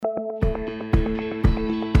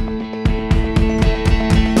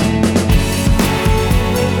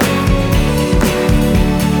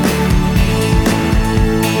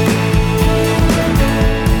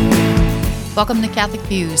Welcome to Catholic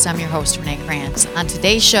Views. I'm your host, Renee Kranz. On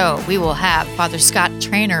today's show, we will have Father Scott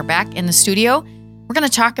Trainer back in the studio. We're going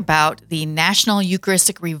to talk about the National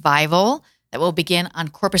Eucharistic Revival that will begin on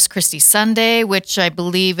Corpus Christi Sunday, which I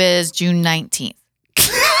believe is June 19th.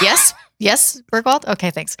 Yes? Yes, Bergwald?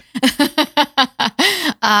 Okay, thanks.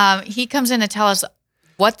 He comes in to tell us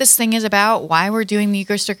what this thing is about, why we're doing the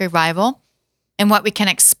Eucharistic Revival, and what we can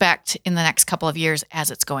expect in the next couple of years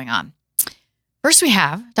as it's going on. First, we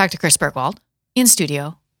have Dr. Chris Bergwald in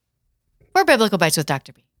studio for Biblical Bites with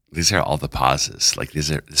Dr. B. These are all the pauses. Like this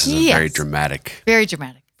is a very dramatic. Very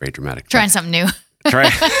dramatic. Very dramatic. Trying something new. Try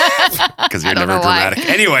because you're never dramatic.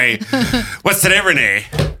 Anyway, what's today, Renee?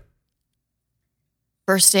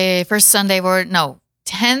 10th Sunday of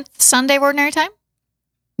Ordinary Time?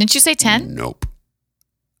 Didn't you say 10? Nope.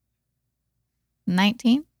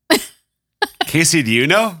 19? Casey, do you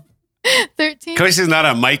know? 13? Casey's not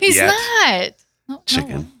on mic He's yet. not. No,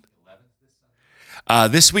 Chicken.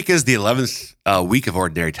 This week is the 11th week of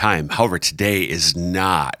Ordinary Time. However, today is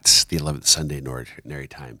not the 11th Sunday in Ordinary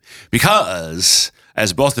Time because,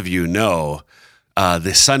 as both of you know,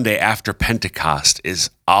 the Sunday after Pentecost is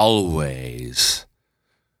always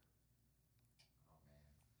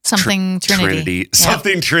something Trinity.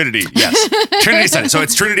 Something Trinity, yes. Trinity Sunday. So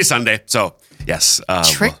it's Trinity Sunday. So, yes.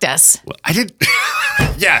 Tricked us. Well, I did.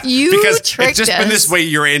 Yeah. You because tricked it's just been this way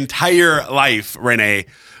your entire life, Renee.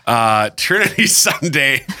 Trinity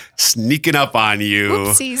Sunday sneaking up on you.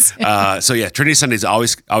 Whoopsies. So yeah, Trinity Sunday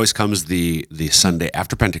always comes the Sunday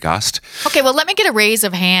after Pentecost. Okay, well, let me get a raise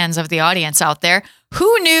of hands of the audience out there.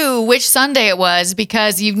 Who knew which Sunday it was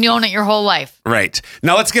because you've known it your whole life? Right.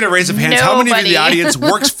 Now let's get a raise of hands. Nobody. How many of the audience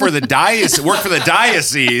works for the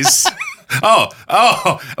diocese? Oh,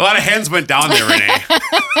 a lot of hands went down there, Renee.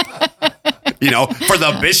 For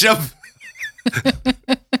the bishop.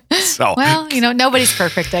 So, well, nobody's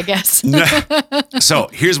perfect, I guess. So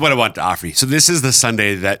here's what I want to offer you. So this is the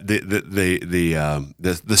Sunday that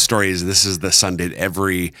the story is. This is the Sunday that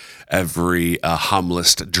every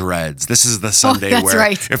homilist dreads. This is the Sunday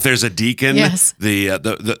where if there's a deacon, yes.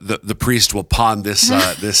 the priest will pawn this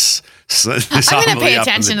this I'm going to pay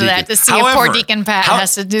attention to that to see if poor Deacon Pat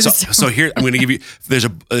has to do this. So here I'm going to give you. There's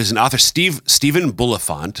an author, Stephen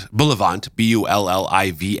Bullivant, Bullivant.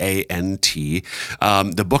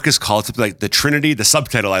 The book is called something like The Trinity. The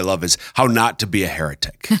subtitle I love is How Not to Be a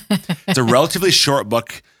Heretic. It's a relatively short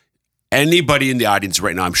book. Anybody in the audience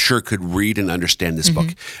right now, I'm sure, could read and understand this book.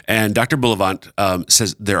 And Dr. Bullivant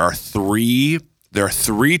says there are three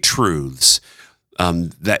truths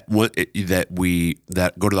that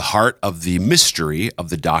go to the heart of the mystery of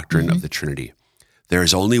the doctrine of the Trinity. There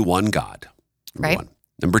is only one God. Number one.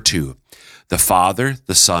 Number two, the Father,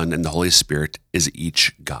 the Son, and the Holy Spirit is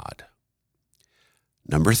each God.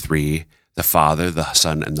 Number three, the Father, the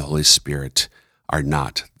Son, and the Holy Spirit are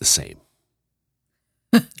not the same.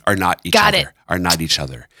 Are not each other. Are not each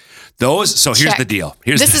other. So here's the deal.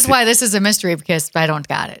 This is why this is a mystery, because I don't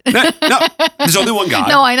got it. No, there's only one God.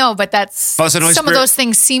 No, I know, but that's some of Spirit. Those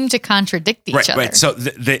things seem to contradict each other. Right. So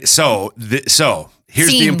here's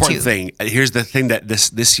the important thing. Here's the thing that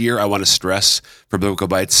this year I want to stress for Biblical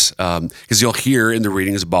Bites, because you'll hear in the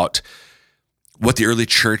readings about what the early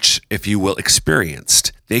church, if you will,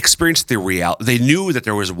 experienced. They experienced the reality. They knew that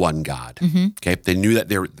there was one God. Okay, they knew that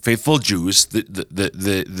they're faithful Jews.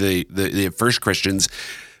 The first Christians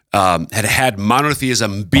had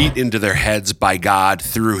monotheism beat into their heads by God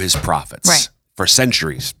through His prophets for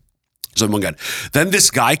centuries. So one God. Then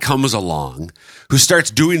this guy comes along who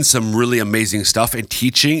starts doing some really amazing stuff and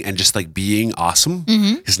teaching and just like being awesome.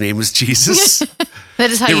 His name is Jesus. That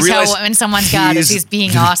is how you tell when someone's God is he's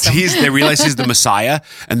being awesome. They realize he's the Messiah,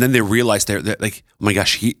 and then they realize they're like, oh my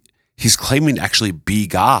gosh, he's claiming to actually be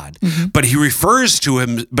God. But he refers to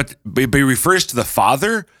him, but he refers to the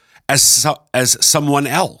Father as someone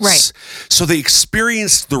else. Right. So they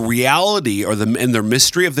experienced the reality and their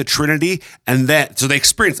mystery of the Trinity, and so they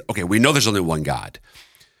experienced, okay, we know there's only one God,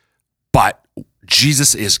 but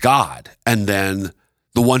Jesus is God, and then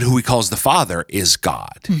the one who he calls the Father is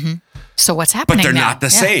God. So what's happening? But they're now? not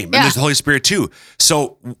the same. And there's the Holy Spirit too.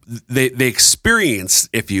 So they experienced,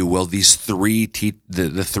 if you will, these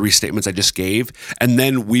the three statements I just gave, and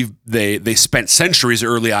then they spent centuries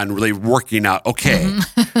early on really working out. Okay,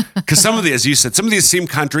 because some of these, as you said, some of these seem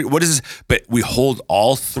contrary. What is this? But we hold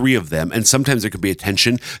all three of them, and sometimes there could be a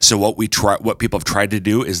tension. So what people have tried to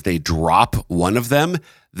do is they drop one of them.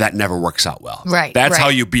 That never works out well. Right. That's how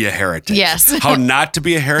you be a heretic. Yes. How not to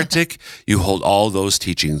be a heretic. You hold all those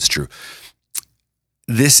teachings true.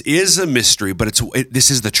 this is a mystery, but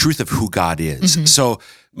this is the truth of who God is. So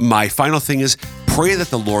my final thing is pray that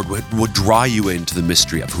the Lord would draw you into the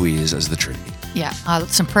mystery of who he is as the Trinity. Yeah,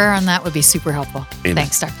 some prayer on that would be super helpful. Amen.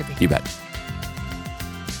 Thanks, Dr. B. You bet.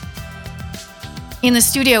 In the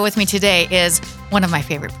studio with me today is one of my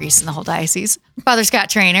favorite priests in the whole diocese. Father Scott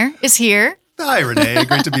Trainer is here. Hi, Renee.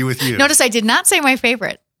 Great to be with you. Notice I did not say my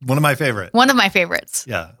favorite. One of my favorite. One of my favorites.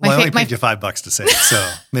 Yeah. Well, I only paid you $5 to say it,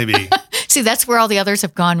 so maybe. See, that's where all the others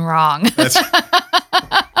have gone wrong.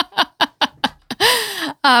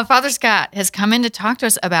 Father Scott has come in to talk to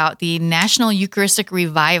us about the National Eucharistic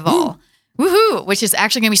Revival, woohoo, which is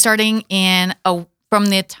actually going to be starting from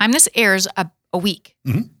the time this airs a week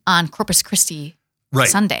on Corpus Christi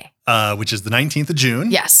Sunday. Which is the 19th of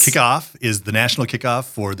June. Yes. Kickoff is the national kickoff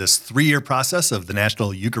for this 3-year process of the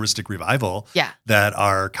National Eucharistic Revival that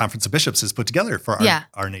our Conference of Bishops has put together for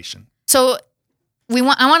our nation. So I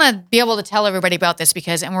want to be able to tell everybody about this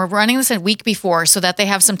and we're running this a week before so that they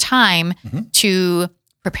have some time to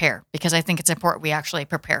prepare, because I think it's important we actually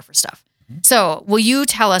prepare for stuff. So will you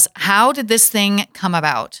tell us, how did this thing come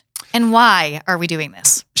about and why are we doing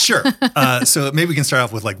this? Sure. So maybe we can start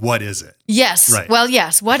off with what is it? Yes. Right. Well,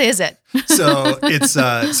 yes. What is it? So it's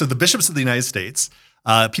so the bishops of the United States,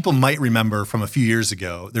 people might remember from a few years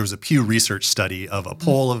ago, there was a Pew Research study of a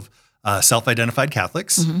poll of self-identified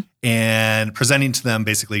Catholics and presenting to them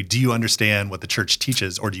basically, do you understand what the church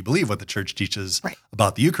teaches, or do you believe what the church teaches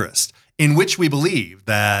about the Eucharist? In which we believe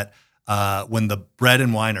that when the bread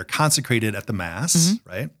and wine are consecrated at the Mass,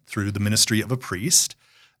 right, through the ministry of a priest,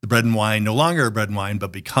 the bread and wine no longer are bread and wine,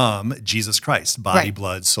 but become Jesus Christ, body,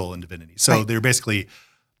 blood, soul, and divinity. So they're basically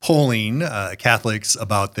polling Catholics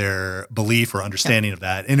about their belief or understanding of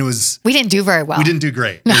that. And we didn't do very well. We didn't do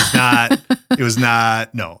great. It was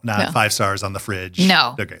not 5 stars on the fridge.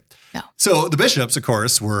 No. Okay. No. So the bishops, of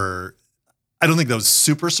course, I don't think that was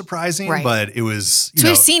super surprising, but it was,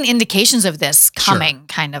 we've seen indications of this coming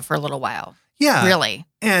kind of for a little while. Yeah. Really.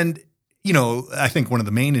 And, I think one of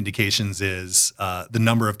the main indications is the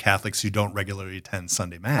number of Catholics who don't regularly attend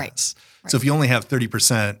Sunday Mass. Right. So if you only have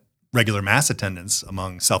 30% regular Mass attendance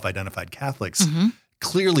among self-identified Catholics,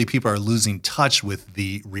 clearly people are losing touch with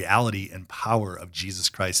the reality and power of Jesus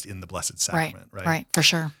Christ in the Blessed Sacrament. Right, for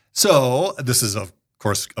sure. So this is, of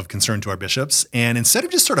course, of concern to our bishops. And instead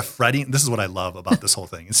of just sort of fretting, this is what I love about this whole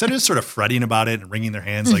thing. Instead of just sort of fretting about it and wringing their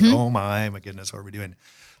hands like, oh my goodness, what are we doing?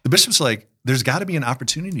 The bishops are like, there's got to be an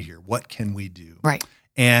opportunity here. What can we do? Right.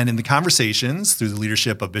 And in the conversations through the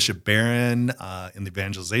leadership of Bishop Barron in the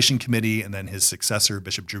Evangelization Committee, and then his successor,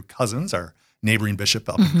 Bishop Drew Cousins, our neighboring bishop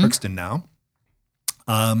up in Crookston now,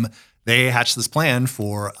 they hatched this plan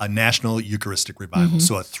for a national Eucharistic revival.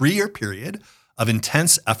 So a 3-year period of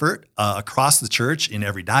intense effort across the church in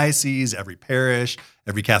every diocese, every parish,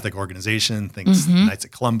 every Catholic organization, things Knights of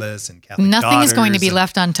Columbus and Catholic Nothing is going to be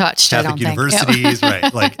left untouched, Catholic I don't universities,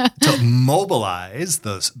 think. right? To mobilize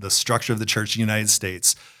the structure of the church in the United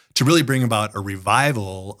States to really bring about a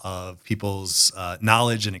revival of people's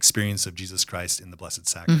knowledge and experience of Jesus Christ in the Blessed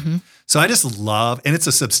Sacrament. So I just love, and it's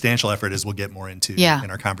a substantial effort as we'll get more into in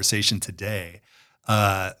our conversation today.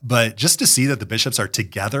 But just to see that the bishops are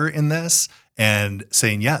together in this and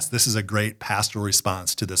saying, yes, this is a great pastoral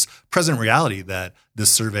response to this present reality that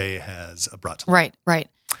this survey has brought to light. Right.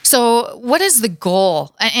 So what is the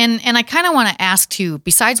goal? And I kind of want to ask too,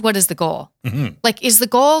 besides what is the goal? Is the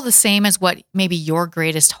goal the same as what maybe your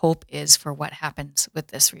greatest hope is for what happens with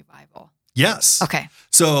this revival? Yes. Okay.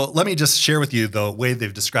 So let me just share with you the way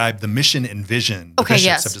they've described the mission and vision. The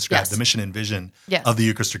bishops have described the mission and vision of the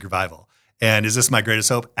Eucharistic revival. And is this my greatest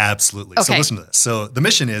hope? Absolutely. Okay. So listen to this. So the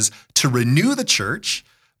mission is to renew the church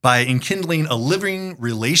by enkindling a living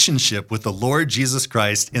relationship with the Lord Jesus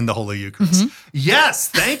Christ in the Holy Eucharist. Yes,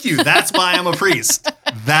 thank you. That's why I'm a priest.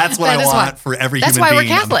 That's what I want for every human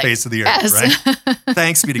being on the face of the earth, right?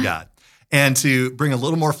 Thanks be to God. And to bring a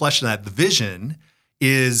little more flesh to that, the vision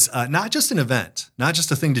is not just an event, not just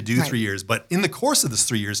a thing to do 3 years, but in the course of this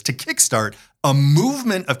 3 years to kickstart a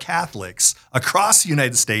movement of Catholics across the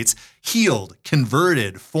United States, healed,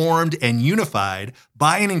 converted, formed, and unified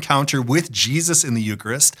by an encounter with Jesus in the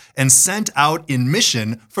Eucharist and sent out in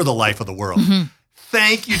mission for the life of the world.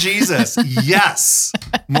 Thank you, Jesus. Yes.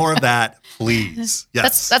 More of that, please.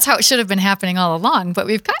 Yes. That's how it should have been happening all along, but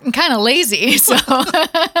we've gotten kind of lazy. So,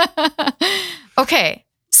 okay.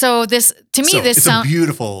 So this it's a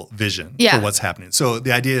beautiful vision for what's happening. So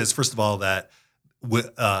the idea is, first of all, that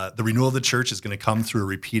the renewal of the church is going to come through a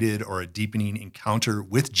repeated or a deepening encounter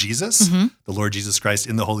with Jesus, the Lord Jesus Christ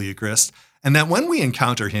in the Holy Eucharist. And that when we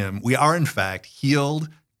encounter him, we are in fact healed,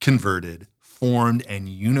 converted, formed, and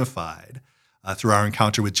unified through our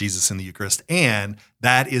encounter with Jesus in the Eucharist. And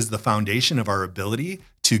that is the foundation of our ability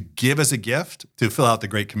to give as a gift, to fill out the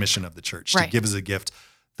Great Commission of the Church, to give as a gift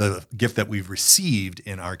the gift that we've received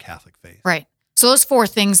in our Catholic faith. Right. So those 4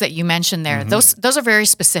 things that you mentioned there, those are very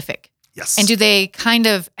specific. Yes. And do they kind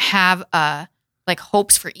of have like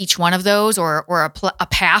hopes for each one of those, or a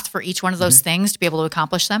path for each one of those things to be able to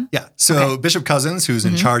accomplish them? Yeah. So Bishop Cousins, who's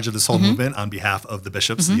in charge of this whole movement on behalf of the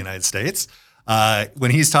bishops of the United States,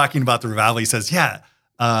 when he's talking about the revival, he says,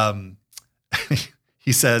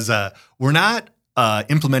 he says, we're not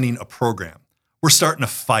implementing a program. We're starting a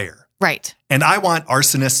fire. Right. And I want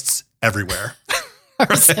arsonists everywhere.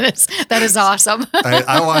 Arsonists. That is awesome.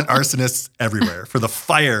 I want arsonists everywhere for the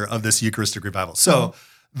fire of this Eucharistic revival. So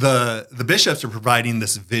the bishops are providing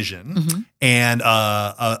this vision and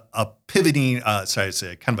a pivoting,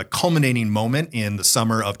 kind of a culminating moment in the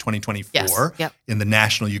summer of 2024 in the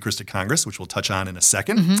National Eucharistic Congress, which we'll touch on in a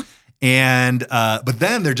second. And but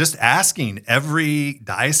then they're just asking every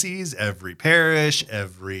diocese, every parish,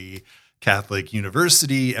 every Catholic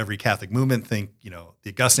university, every Catholic movement, think, the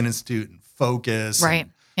Augustine Institute and Focus, right?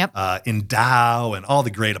 Endow, and all the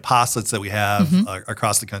great apostolates that we have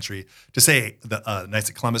across the country, to say, the Knights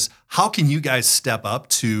of Columbus, how can you guys step up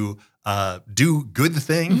to do good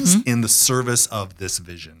things in the service of this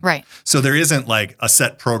vision? Right. So there isn't like a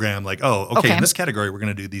set program like, in this category, we're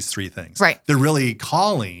going to do these 3 things. Right. They're really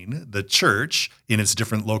calling the church in its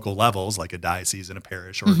different local levels, like a diocese and a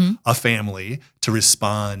parish or a family, to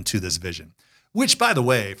respond to this vision. Which, by the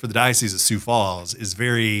way, for the Diocese of Sioux Falls is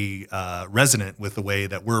very resonant with the way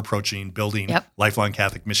that we're approaching building lifelong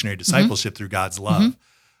Catholic missionary discipleship through God's love.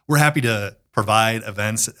 We're happy to provide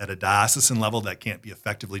events at a diocesan level that can't be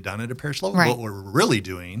effectively done at a parish level. Right. What we're really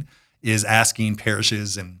doing is asking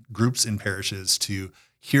parishes and groups in parishes to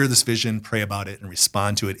hear this vision, pray about it, and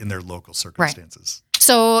respond to it in their local circumstances. Right.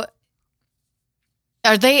 So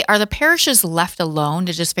are the parishes left alone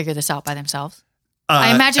to just figure this out by themselves?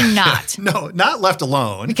 I imagine not. No, not left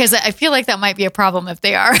alone. Because I feel like that might be a problem if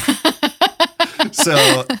they are.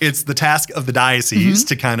 So it's the task of the diocese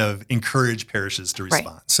to kind of encourage parishes to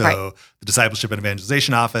respond. Right. So the Discipleship and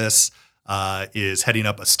Evangelization Office is heading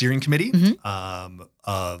up a steering committee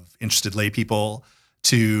of interested lay people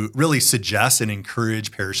to really suggest and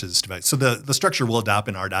encourage parishes to. So the structure we'll adopt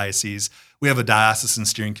in our diocese, we have a diocesan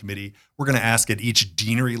steering committee. We're going to ask at each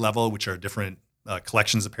deanery level, which are different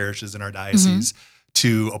collections of parishes in our diocese,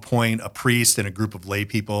 to appoint a priest and a group of lay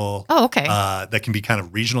people that can be kind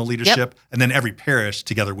of regional leadership. And then every parish,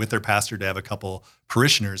 together with their pastor, to have a couple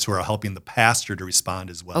parishioners who are helping the pastor to respond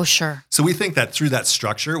as well. Oh, sure. So we think that through that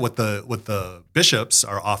structure, what the bishops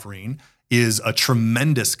are offering is a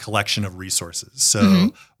tremendous collection of resources.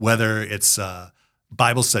 So whether it's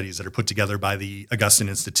Bible studies that are put together by the Augustine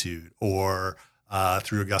Institute or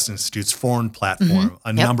through Augustine Institute's foreign platform,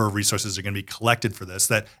 a number of resources are going to be collected for this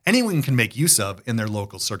that anyone can make use of in their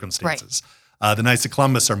local circumstances. Right. The Knights of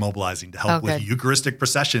Columbus are mobilizing to help with Eucharistic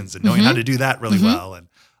processions and knowing how to do that really well. And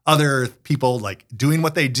other people like doing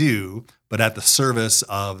what they do, but at the service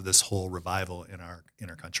of this whole revival in our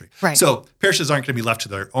country. Right. So parishes aren't going to be left to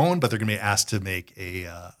their own, but they're going to be asked to make a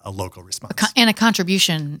local response. And a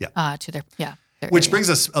contribution to their, Which brings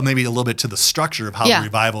us maybe a little bit to the structure of how the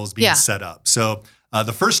revival is being set up. So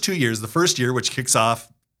the first 2 years, the first year, which kicks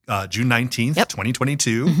off June 19th,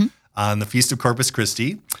 2022, on the Feast of Corpus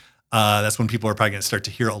Christi, that's when people are probably going to start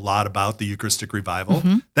to hear a lot about the Eucharistic revival.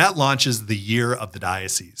 That launches the year of the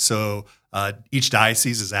diocese. So each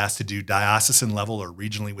diocese is asked to do diocesan level or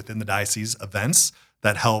regionally within the diocese events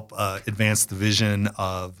that help advance the vision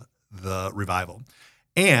of the revival.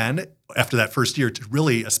 And after that first year, to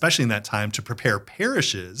really, especially in that time, to prepare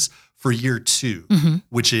parishes for year 2,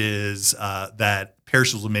 which is that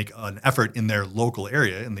parishes will make an effort in their local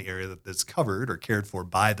area, in the area that's covered or cared for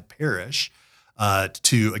by the parish,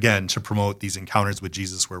 to promote these encounters with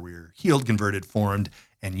Jesus where we're healed, converted, formed,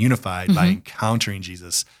 and unified by encountering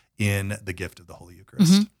Jesus in the gift of the Holy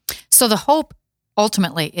Eucharist. So the hope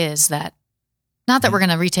ultimately is that, not that we're going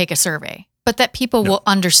to retake a survey, but that people will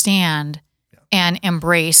understand and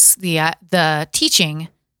embrace the teaching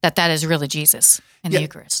that is really Jesus in the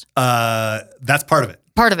Eucharist. That's part of it.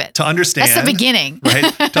 Part of it. To understand. That's the beginning. Right?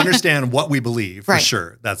 To understand what we believe, for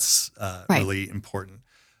sure. That's really important.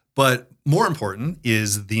 But more important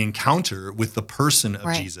is the encounter with the person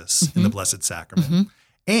of Jesus in the Blessed Sacrament.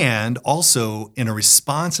 And also, in a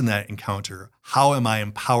response in that encounter, how am I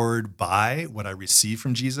empowered by what I receive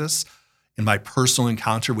from Jesus in my personal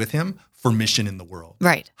encounter with him for mission in the world.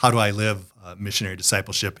 Right. How do I live missionary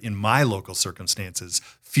discipleship in my local circumstances,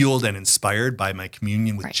 fueled and inspired by my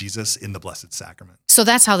communion with Jesus in the Blessed Sacrament? So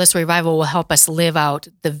that's how this revival will help us live out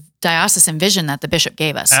the diocesan vision that the bishop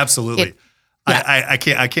gave us. Absolutely. I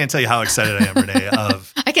can't tell you how excited I am, Renee.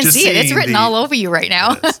 I can see it. It's written all over you right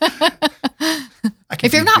now.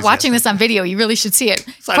 If you're not watching this on video, you really should see it.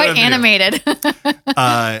 It's quite animated.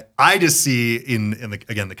 I just see in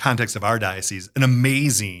the context of our diocese, an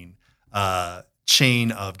amazing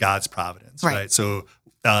chain of God's providence, right? So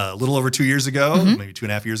a little over 2 years ago, maybe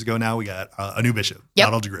 2.5 years ago now, we got a new bishop,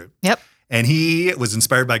 Donald DeGroot. Yep. And he was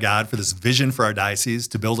inspired by God for this vision for our diocese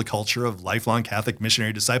to build a culture of lifelong Catholic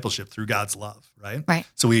missionary discipleship through God's love, right? Right.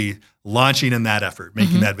 So we launching in that effort,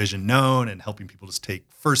 making that vision known and helping people just take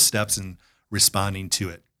first steps in responding to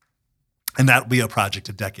it. And that will be a project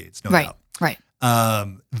of decades, no doubt. Right.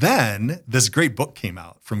 Then this great book came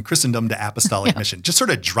out, From Christendom to Apostolic Mission, just sort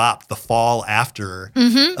of dropped the fall after,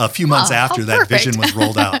 a few months after that vision was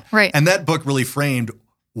rolled out. Right. And that book really framed,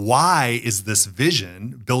 why is this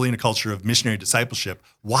vision, building a culture of missionary discipleship,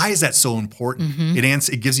 why is that so important?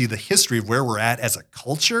 It gives you the history of where we're at as a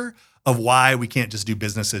culture, of why we can't just do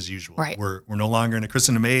business as usual. Right. We're no longer in a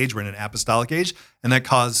Christendom age, we're in an apostolic age, and that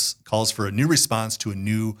calls for a new response to a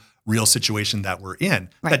new real situation that we're in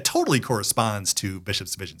that totally corresponds to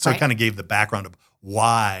Bishop's vision. So it kind of gave the background of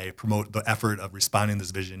why promote the effort of responding to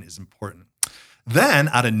this vision is important. Then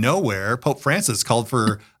out of nowhere, Pope Francis called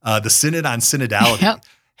for the Synod on Synodality. Yep.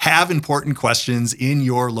 Have important questions in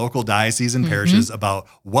your local diocese and parishes about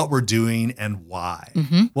what we're doing and why.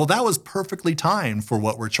 Well, that was perfectly timed for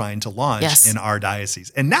what we're trying to launch in our diocese.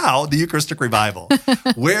 And now the Eucharistic Revival.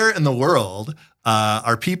 Where in the world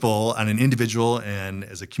are people on an individual and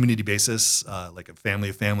as a community basis, like a family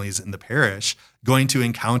of families in the parish, going to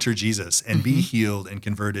encounter Jesus and be healed and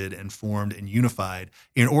converted and formed and unified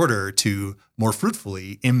in order to more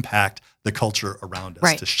fruitfully impact the culture around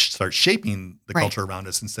us, to start shaping the culture around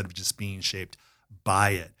us instead of just being shaped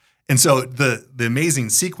by it. And so the amazing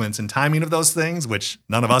sequence and timing of those things, which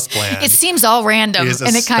none of us planned. It seems all random,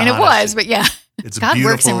 and it kind of was, but it's God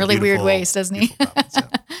works in really weird ways, doesn't he?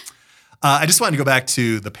 I just wanted to go back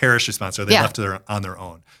to the parish response, or they left it on their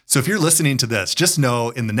own. So if you're listening to this, just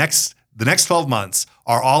know in the next 12 months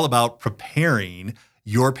are all about preparing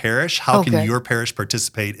your parish. How can your parish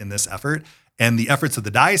participate in this effort? And the efforts of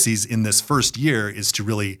the diocese in this first year is to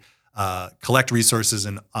really collect resources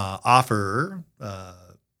and offer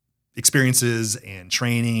experiences and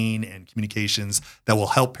training and communications that will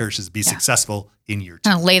help parishes be successful in year 2.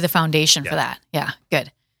 Kind of lay the foundation for that. Yeah,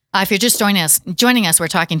 good. If you're just joining us, we're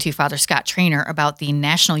talking to Father Scott Trainer about the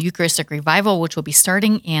National Eucharistic Revival, which will be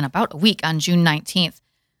starting in about a week on June 19th.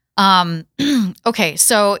 Okay,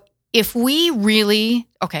 so if we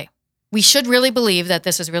should really believe that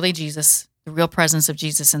this is really Jesus, the real presence of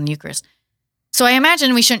Jesus in the Eucharist. So I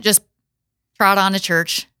imagine we shouldn't just trot on to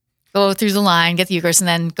church, go through the line, get the Eucharist, and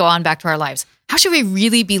then go on back to our lives. How should we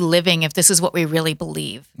really be living if this is what we really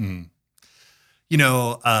believe? You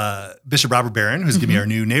know, Bishop Robert Barron, who's going to be our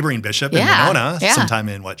new neighboring bishop in Winona sometime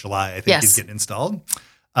in July, I think he's getting installed.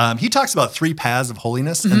 He talks about 3 paths of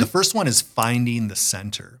holiness, and the first one is finding the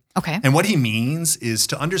center. Okay. And what he means is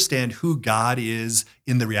to understand who God is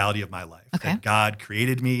in the reality of my life. Okay. That God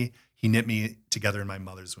created me, he knit me together in my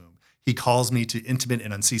mother's womb. He calls me to intimate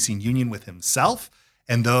and unceasing union with himself.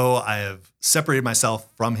 And though I have separated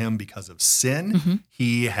myself from him because of sin,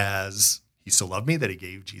 he so loved me that he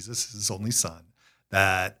gave Jesus his only son,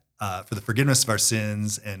 that for the forgiveness of our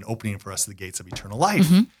sins and opening for us the gates of eternal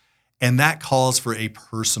life. And that calls for a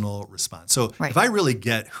personal response. So if I really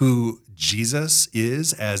get who Jesus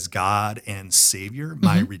is as God and Savior,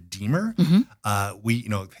 my Redeemer,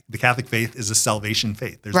 the Catholic faith is a salvation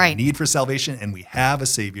faith. There's a need for salvation, and we have a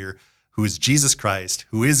Savior who is Jesus Christ,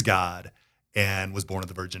 who is God, and was born of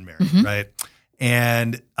the Virgin Mary, right?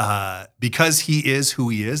 And because he is who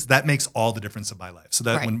he is, that makes all the difference in my life. So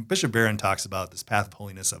that when Bishop Barron talks about this path of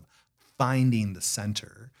holiness of finding the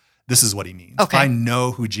center, this is what he means. If I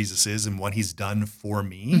know who Jesus is and what he's done for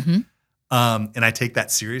me, and I take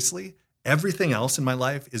that seriously, everything else in my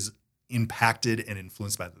life is impacted and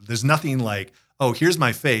influenced by that. There's nothing like, oh, here's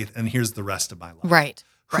my faith and here's the rest of my life.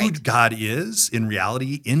 Who God is in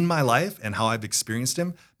reality in my life and how I've experienced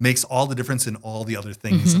him makes all the difference in all the other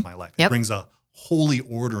things in my life. It brings a holy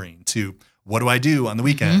ordering to what do I do on the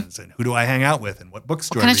weekends and who do I hang out with and what books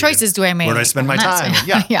do I read? What kind of choices do I make? Where do I spend my time?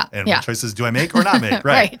 And what choices do I make or not make?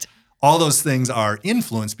 Right. All those things are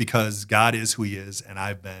influenced because God is who he is and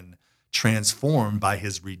I've been transformed by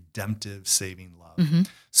his redemptive saving love.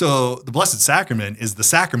 So the Blessed Sacrament is the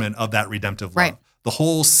sacrament of that redemptive love. The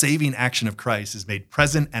whole saving action of Christ is made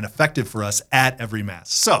present and effective for us at every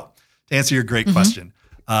Mass. So, to answer your great question,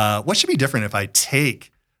 what should be different if I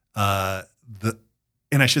take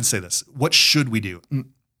and I should say this, what should we do?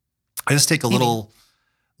 I just take a little,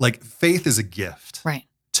 like, faith is a gift. Right.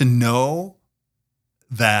 To know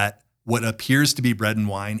that what appears to be bread and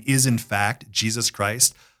wine is in fact Jesus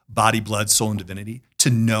Christ, body, blood, soul, and divinity. To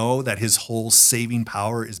know that his whole saving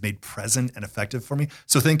power is made present and effective for me.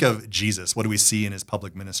 So think of Jesus. What do we see in his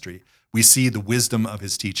public ministry? We see the wisdom of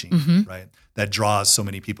his teaching, right? That draws so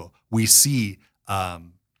many people. We see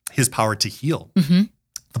his power to heal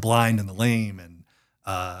the blind and the lame and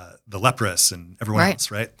the leprous and everyone else,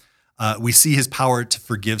 right? We see his power to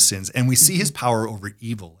forgive sins, and we see his power over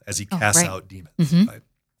evil as he casts out demons, right?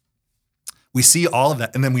 We see all of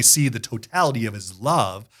that, and then we see the totality of his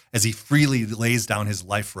love as he freely lays down his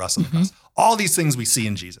life for us on the cross. All these things we see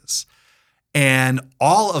in Jesus. And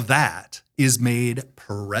all of that is made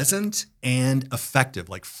present and effective,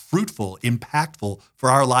 like fruitful, impactful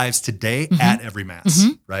for our lives today at every Mass,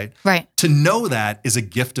 right? Right. To know that is a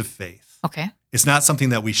gift of faith. Okay. It's not something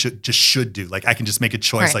that we should do. Like, I can just make a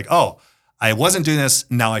choice, like, oh, I wasn't doing this,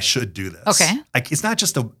 now I should do this. Okay. Like, it's not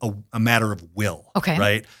just a matter of will, okay,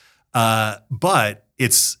 right? But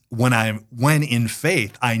it's when in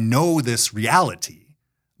faith, I know this reality,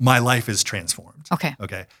 my life is transformed. Okay.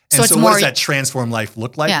 Okay. So And so what does that transformed life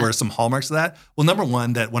look like? What are some hallmarks of that? Well, number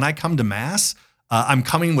one, that when I come to Mass, I'm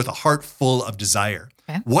coming with a heart full of desire.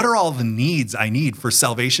 Okay. What are all the needs I need for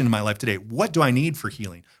salvation in my life today? What do I need for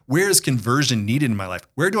healing? Where is conversion needed in my life?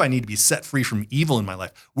 Where do I need to be set free from evil in my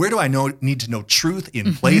life? Where do I need to know truth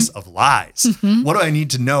in place of lies? What do I need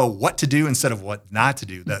to know what to do instead of what not to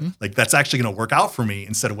do? That that's actually going to work out for me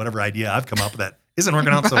instead of whatever idea I've come up with that isn't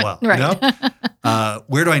working out so well. Right. You know?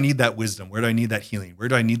 Where do I need that wisdom? Where do I need that healing? Where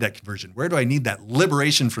do I need that conversion? Where do I need that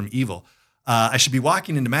liberation from evil? I should be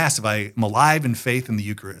walking into Mass if I am alive in faith in the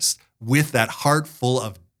Eucharist with that heart full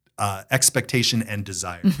of expectation and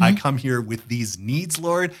desire. I come here with these needs,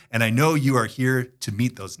 Lord, and I know you are here to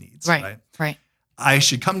meet those needs. Right. I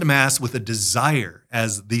should come to Mass with a desire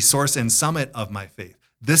as the source and summit of my faith.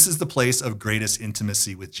 This is the place of greatest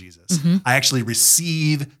intimacy with Jesus. I actually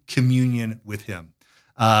receive communion with him.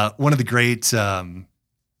 One of the great, I'm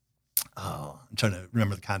trying to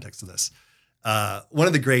remember the context of this. One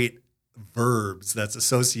of the great verbs that's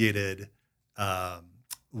associated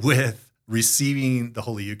with receiving the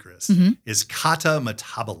Holy Eucharist is kata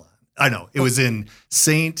metabolon. I know, it was in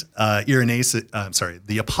Saint Irenaeus,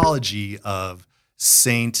 the Apology of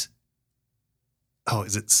Saint,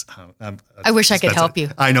 I wish I could help you.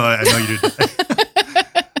 I know you do.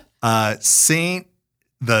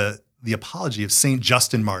 The Apology of Saint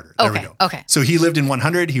Justin Martyr. There we go. Okay. So he lived in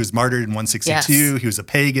 100. He was martyred in 162. Yes. He was a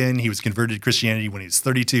pagan. He was converted to Christianity when he was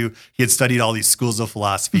 32. He had studied all these schools of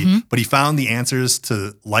philosophy, but he found the answers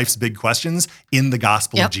to life's big questions in the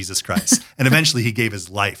gospel of Jesus Christ. And eventually he gave his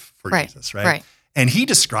life for Jesus, right? And he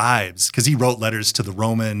describes, because he wrote letters to the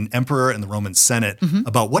Roman emperor and the Roman Senate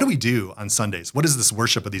about what do we do on Sundays? What is this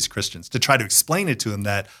worship of these Christians? To try to explain it to them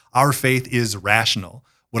that our faith is rational.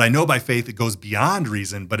 What I know by faith, it goes beyond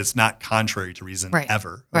reason, but it's not contrary to reason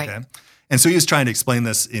ever. Okay. And so he was trying to explain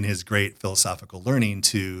this in his great philosophical learning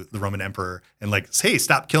to the Roman emperor and like, hey,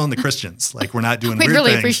 stop killing the Christians. Like, we're not doing weird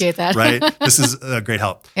really things. Appreciate that. Right? This is a great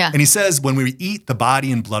help. Yeah. And he says, when we eat the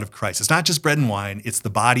body and blood of Christ, it's not just bread and wine, it's the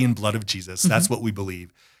body and blood of Jesus. That's what we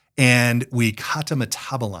believe. And we kata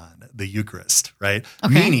metabolon, the Eucharist, right?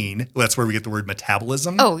 Okay. Meaning, that's where we get the word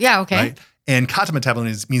metabolism. Oh, yeah, okay. Right? And kata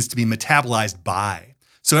metabolism means to be metabolized by.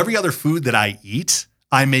 So every other food that I eat,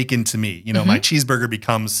 I make into me. You know, my cheeseburger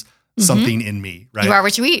becomes something in me, right? You are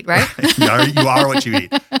what you eat, right? you are what you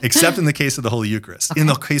eat, except in the case of the Holy Eucharist. In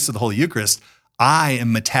the case of the Holy Eucharist, I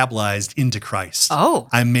am metabolized into Christ. Oh.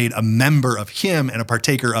 I'm made a member of him and a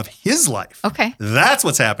partaker of his life. Okay. That's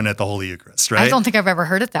what's happened at the Holy Eucharist, right? I don't think I've ever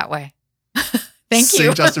heard it that way. Thank you.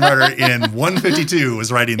 St. Justin Martyr in 152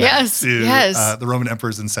 was writing that to the Roman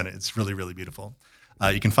emperors and Senate. It's really, really beautiful.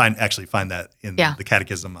 You can find that in the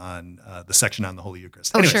Catechism on the section on the Holy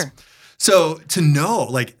Eucharist. Anyways, sure. So to know,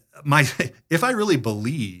 like, if I really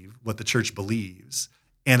believe what the church believes,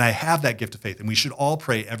 and I have that gift of faith, and we should all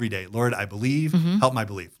pray every day, Lord, I believe, help my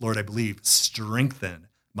belief. Lord, I believe, strengthen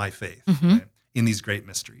my faith right, in these great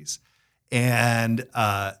mysteries. And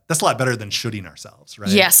that's a lot better than shoulding ourselves, right?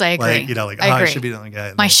 Yes, I agree. Like, you know, like, I agree. I should be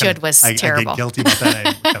like, my should was terrible. I get guilty about that.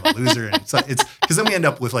 I'm kind of a loser. And so it's because then we end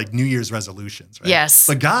up with like New Year's resolutions, right? Yes.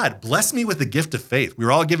 But God bless me with the gift of faith. We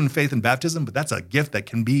were all given faith in baptism, but that's a gift that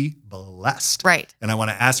can be blessed. Right. And I want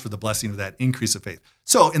to ask for the blessing of that increase of faith.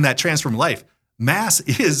 So in that transformed life, Mass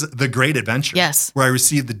is the great adventure. Yes. Where I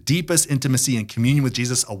receive the deepest intimacy and communion with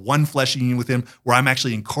Jesus, a one flesh union with him, where I'm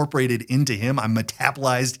actually incorporated into him. I'm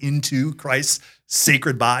metabolized into Christ's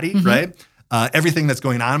sacred body, right? Everything that's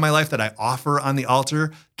going on in my life that I offer on the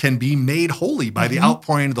altar can be made holy by the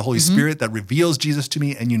outpouring of the Holy Spirit that reveals Jesus to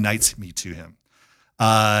me and unites me to him.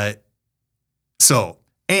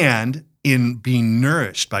 And in being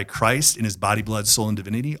nourished by Christ in his body, blood, soul, and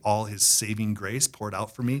divinity, all his saving grace poured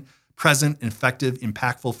out for me, present, effective,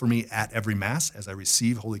 impactful for me at every Mass as I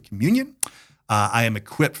receive Holy Communion, I am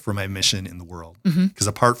equipped for my mission in the world. Because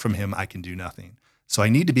apart from him, I can do nothing. So I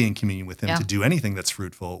need to be in communion with him to do anything that's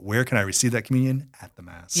fruitful. Where can I receive that communion? At the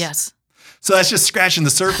Mass. Yes. So that's just scratching the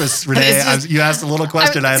surface, Renee. You asked a little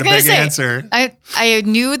question. I had a big answer. I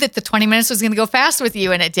knew that the 20 minutes was going to go fast with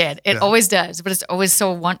you, and it did. It always does, but it's always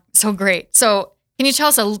so great. So can you tell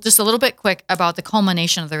us just a little bit quick about the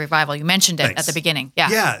culmination of the revival? You mentioned it at the beginning.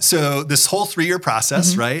 Yeah. So this whole 3-year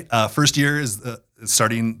process, right? First year is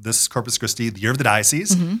starting this Corpus Christi, the year of the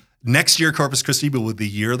diocese. Next year, Corpus Christi will be the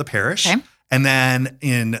year of the parish. Okay. And then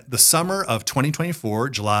in the summer of 2024,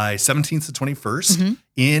 July 17th to 21st,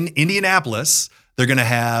 in Indianapolis, they're going to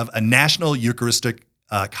have a National Eucharistic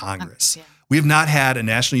Congress. We have not had a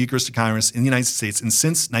National Eucharistic Congress in the United States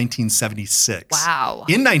since 1976. Wow.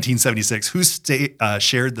 In 1976, who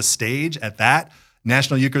shared the stage at that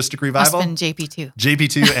National Eucharistic Revival? Must have been JP2.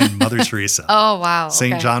 JP2 and Mother Teresa. Oh, wow.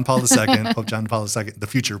 St. John Paul II, Pope John Paul II, the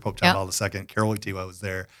future Pope John Paul II, Carol Wojtyła was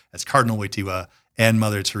there as Cardinal Wojtyła, and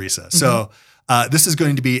Mother Teresa. So this is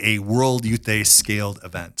going to be a World Youth Day scaled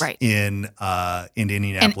event in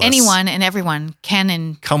Indianapolis. And anyone and everyone can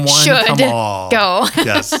and come one, should come all. Go.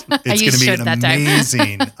 Yes, it's going to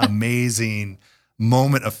be an amazing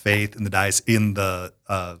moment of faith in the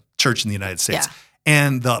church in the United States. Yeah.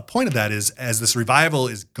 And the point of that is, as this revival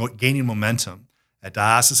is gaining momentum at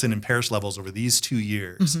diocesan and parish levels over these 2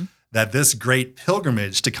 years, that this great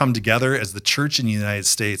pilgrimage to come together as the church in the United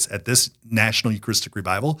States at this National Eucharistic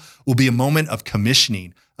Revival will be a moment of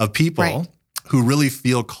commissioning of people who really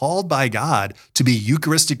feel called by God to be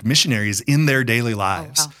Eucharistic missionaries in their daily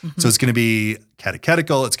lives. Oh, wow. So it's going to be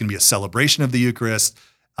catechetical. It's going to be a celebration of the Eucharist.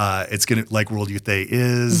 It's going to, like World Youth Day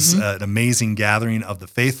is, an amazing gathering of the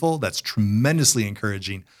faithful. That's tremendously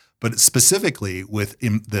encouraging. But specifically with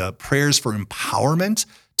the prayers for empowerment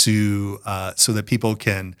to so that people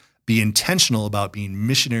can be intentional about being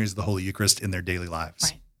missionaries of the Holy Eucharist in their daily lives.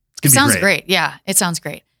 Right. It sounds great. Yeah, it sounds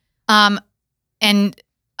great. And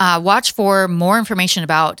watch for more information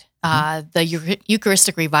about the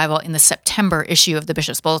Eucharistic Revival in the September issue of the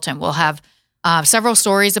Bishop's Bulletin. We'll have several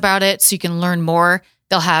stories about it, so you can learn more.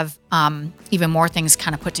 They'll have even more things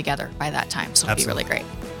kind of put together by that time, so it'll be really great.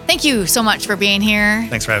 Thank you so much for being here.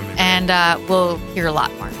 Thanks for having me. And we'll hear a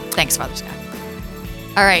lot more. Thanks, Father Scott.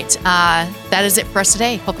 All right, that is it for us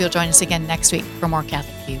today. Hope you'll join us again next week for more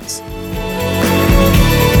Catholic Views.